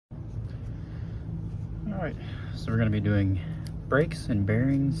Alright, so we're going to be doing brakes and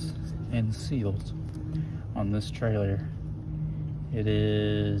bearings and seals on this trailer. It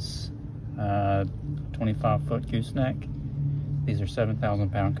is 25-foot gooseneck. These are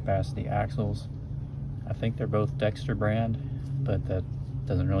 7,000 pound capacity axles. I think they're both Dexter brand, but that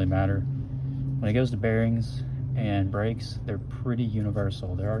doesn't really matter. When it goes to bearings and brakes, they're pretty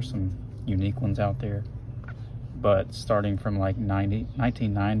universal. There are some unique ones out there, but starting from like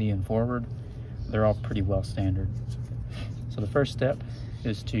 1990 and forward, they're all pretty well standard. So the first step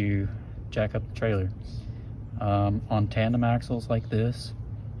is to jack up the trailer. On tandem axles like this,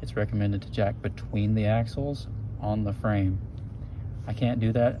 it's recommended to jack between the axles on the frame. I can't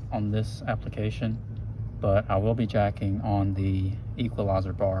do that on this application, but I will be jacking on the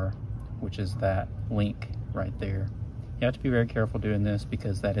equalizer bar, which is that link right there. You have to be very careful doing this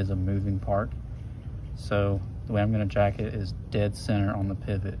because that is a moving part. So the way I'm going to jack it is dead center on the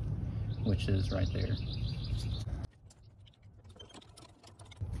pivot, which is right there.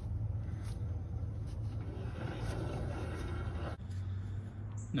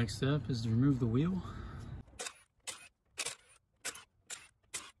 Next step is to remove the wheel.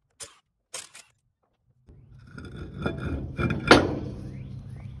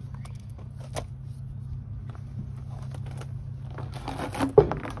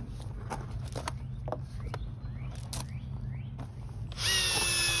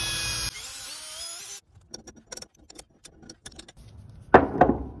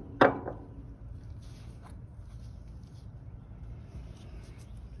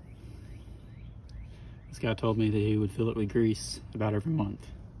 This guy told me that he would fill it with grease about every month.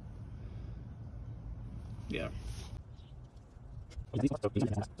 Yeah.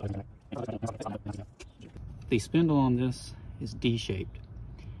 The spindle on this is D-shaped,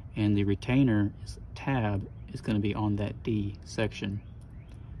 and the retainer tab is going to be on that D section.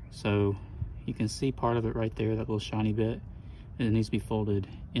 So you can see part of it right there, that little shiny bit, and it needs to be folded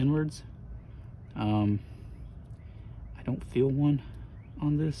inwards. I don't feel one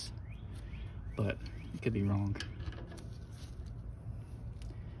on this, but it could be wrong,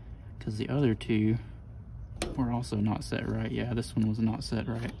 because the other two were also not set right. Yeah, this one was not set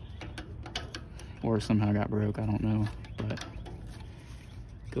right, or somehow got broke, I don't know. But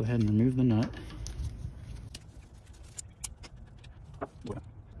go ahead and remove the nut.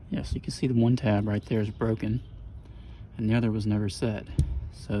 Yeah, so you can see the one tab right there is broken and the other was never set,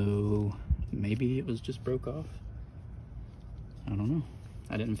 so maybe it was just broke off. I don't know.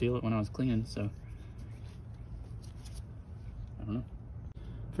 I didn't feel it when I was cleaning, so I don't know.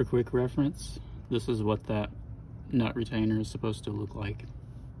 For quick reference, this is what that nut retainer is supposed to look like. It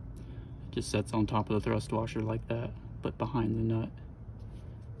just sets on top of the thrust washer like that, but behind the nut.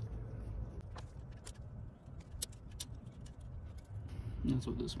 And that's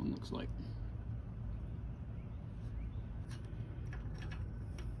what this one looks like.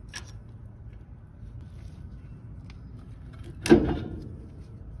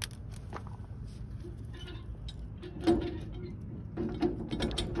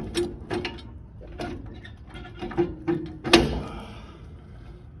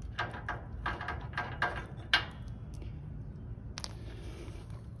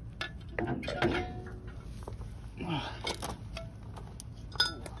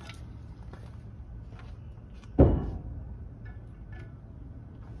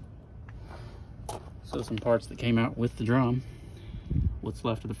 So some parts that came out with the drum, what's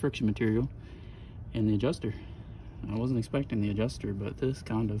left of the friction material, and the adjuster. I wasn't expecting the adjuster, but this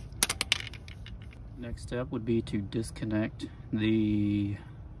kind of. Next step would be to disconnect the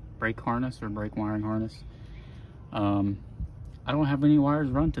brake harness or brake wiring harness. I don't have any wires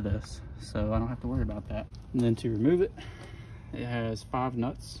run to this, so I don't have to worry about that. And then to remove it, it has 5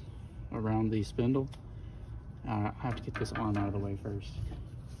 nuts around the spindle. I have to get this arm out of the way first.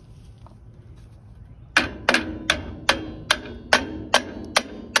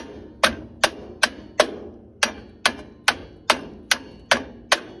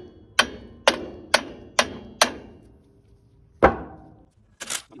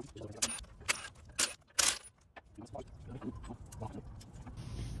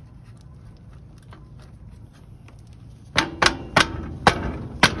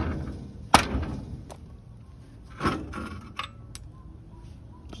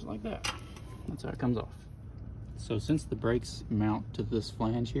 Just like that. That's how it comes off. So since the brakes mount to this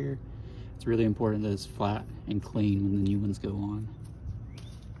flange here, it's really important that it's flat and clean when the new ones go on.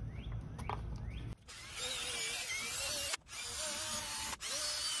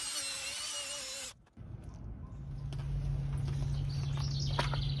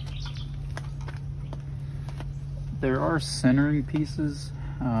 There are centering pieces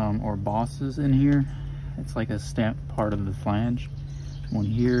or bosses in here. It's like a stamped part of the flange. One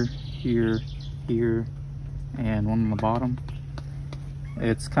here, here, here, and one on the bottom.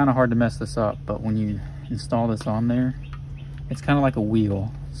 It's kind of hard to mess this up, but when you install this on there, it's kind of like a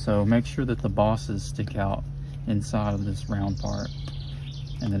wheel. So make sure that the bosses stick out inside of this round part,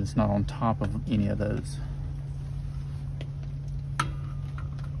 and that it's not on top of any of those.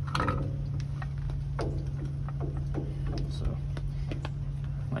 So,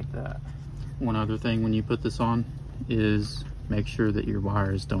 like that. One other thing when you put this on is make sure that your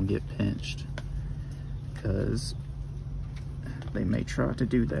wires don't get pinched, because they may try to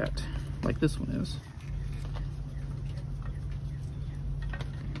do that, like this one is.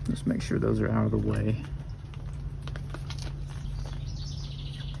 Just make sure those are out of the way.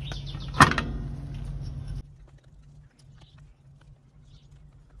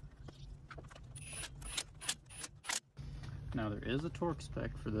 Now there is a torque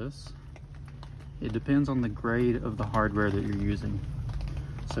spec for this. It depends on the grade of the hardware that you're using.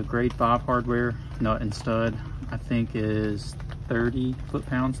 So grade 5 hardware, nut and stud, I think is 30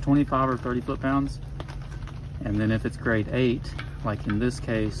 foot-pounds, 25 or 30 foot-pounds. And then if it's grade 8, like in this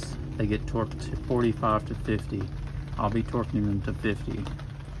case, they get torqued to 45 to 50. I'll be torquing them to 50.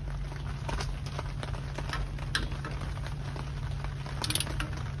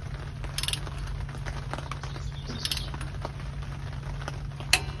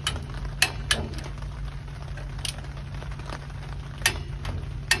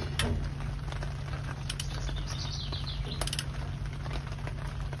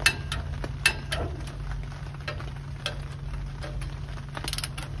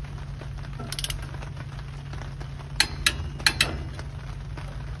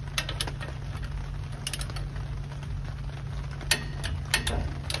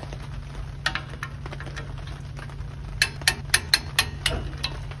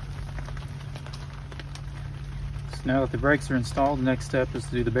 Now that the brakes are installed, the next step is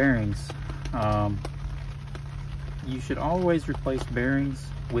to do the bearings. You should always replace bearings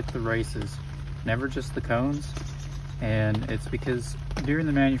with the races, never just the cones. And it's because during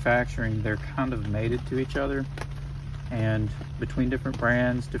the manufacturing, they're kind of mated to each other. And between different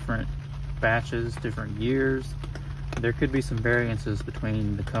brands, different batches, different years, there could be some variances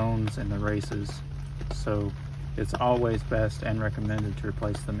between the cones and the races. So it's always best and recommended to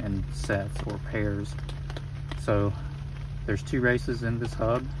replace them in sets or pairs. So there's 2 races in this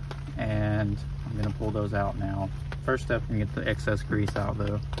hub, and I'm gonna pull those out now. First step, I'm gonna get the excess grease out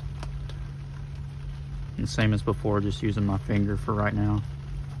though. And same as before, just using my finger for right now.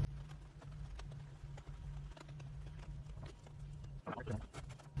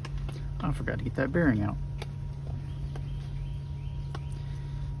 I forgot to get that bearing out.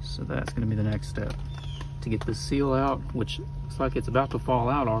 So that's gonna be the next step. To get this seal out, which looks like it's about to fall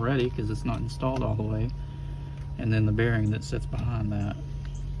out already because it's not installed all the way. And then the bearing that sits behind that.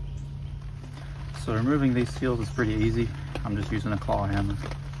 So removing these seals is pretty easy. I'm just using a claw hammer.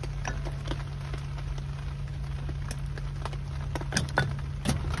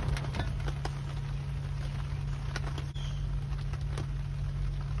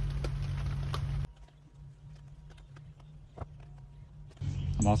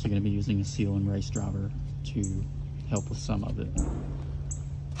 I'm also going to be using a seal and race driver to help with some of it.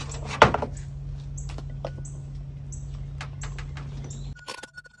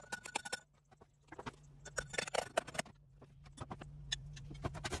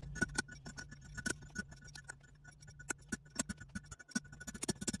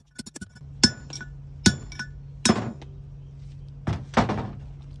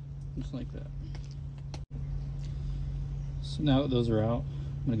 Just like that. So now that those are out,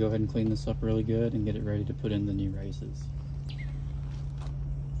 I'm going to go ahead and clean this up really good and get it ready to put in the new races.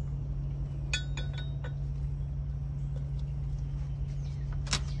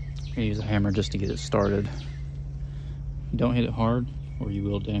 I'm going to use a hammer just to get it started. Don't hit it hard or you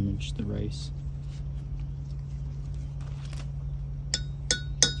will damage the race.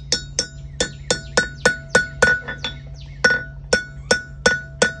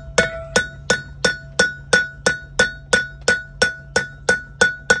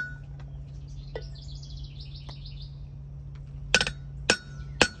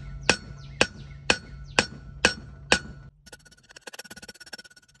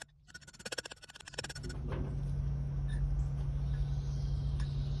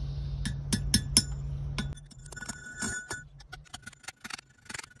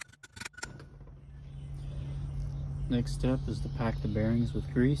 Next step is to pack the bearings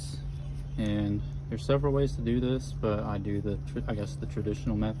with grease, and there's several ways to do this, but I do the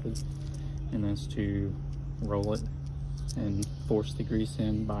traditional method, and that's to roll it and force the grease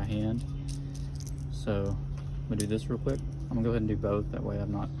in by hand. So I'm gonna do this real quick. I'm gonna go ahead and do both, that way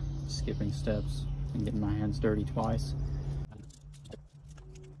I'm not skipping steps and getting my hands dirty twice.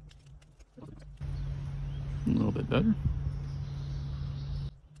 A little bit better.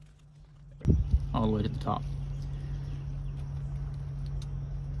 All the way to the top.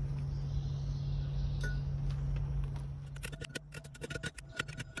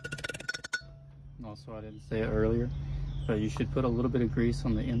 Also, I didn't say it earlier, but you should put a little bit of grease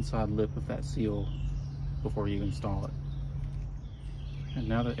on the inside lip of that seal before you install it. And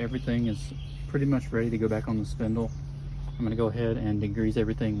now that everything is pretty much ready to go back on the spindle, I'm going to go ahead and degrease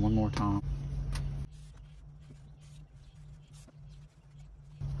everything one more time.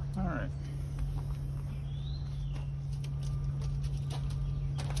 Alright.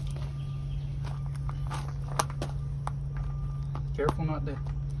 Careful not to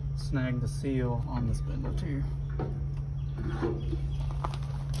snag the seal on the spindle too.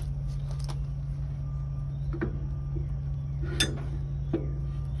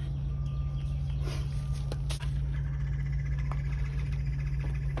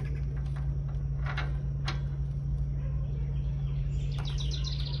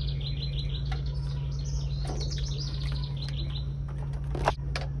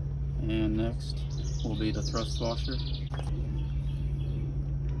 And next will be the thrust washer.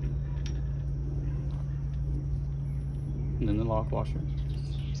 And then the lock washer.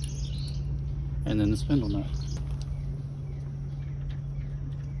 And then the spindle nut.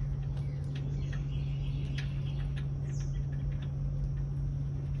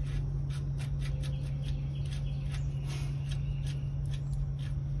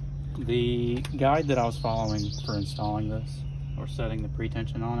 The guide that I was following for installing this, or setting the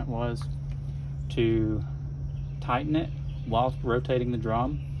pretension on it, was to tighten it while rotating the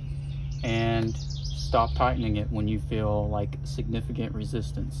drum and stop tightening it when you feel like significant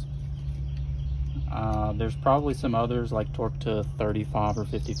resistance. There's probably some others, like torque to 35 or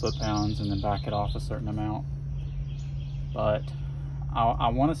 50 foot-pounds and then back it off a certain amount. But I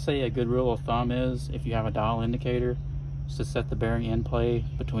want to say a good rule of thumb is, if you have a dial indicator, is to set the bearing end play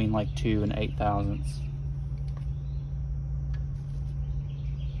between like 2 and 8 thousandths.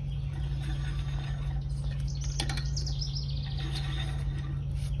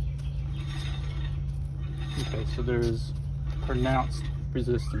 Okay, so there's pronounced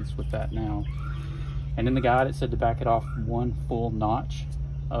resistance with that now. And in the guide it said to back it off 1 full notch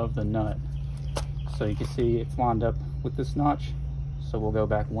of the nut. So you can see it's lined up with this notch. So we'll go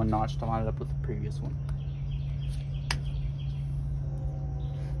back 1 notch to line it up with the previous one,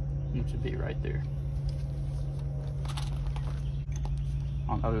 which would be right there.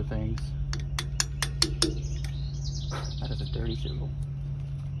 On other things, that is a dirty chisel.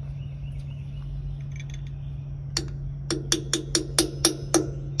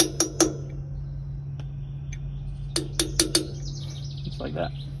 Like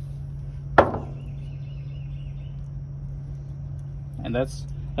that. And that's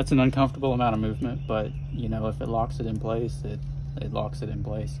an uncomfortable amount of movement, but you know, if it locks it in place, it locks it in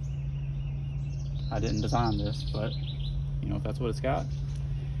place. I didn't design this, but you know, if that's what it's got,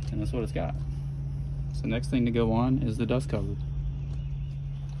 then that's what it's got. So next thing to go on is the dust cover.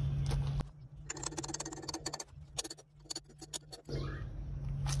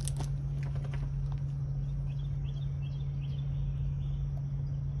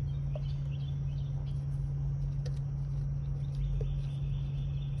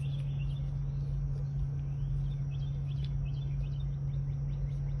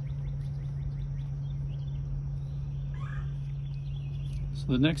 So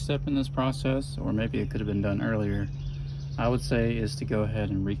the next step in this process, or maybe it could have been done earlier, I would say, is to go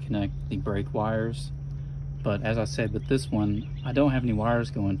ahead and reconnect the brake wires. But as I said, with this one, I don't have any wires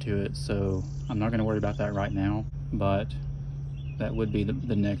going to it, so I'm not going to worry about that right now. But that would be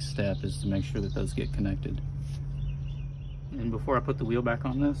the next step, is to make sure that those get connected. And before I put the wheel back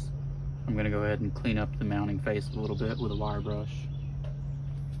on this, I'm going to go ahead and clean up the mounting face a little bit with a wire brush.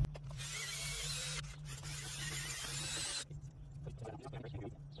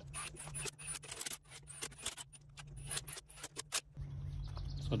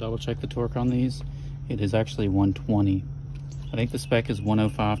 So double check the torque on these. It is actually 120. I think the spec is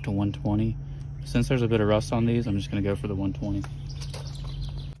 105 to 120. Since there's a bit of rust on these, I'm just going to go for the 120.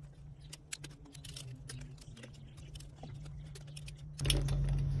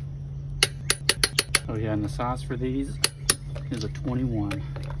 Oh yeah, and the size for these is a 21,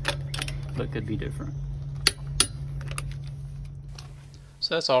 but could be different.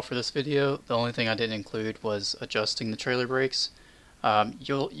 So that's all for this video. The only thing I didn't include was adjusting the trailer brakes.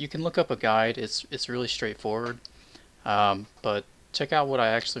 You can look up a guide. It's really straightforward, but check out what I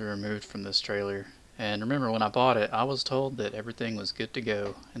actually removed from this trailer, And remember, when I bought it, I was told that everything was good to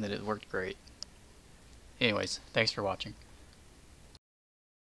go and that it worked great. Anyways, thanks for watching.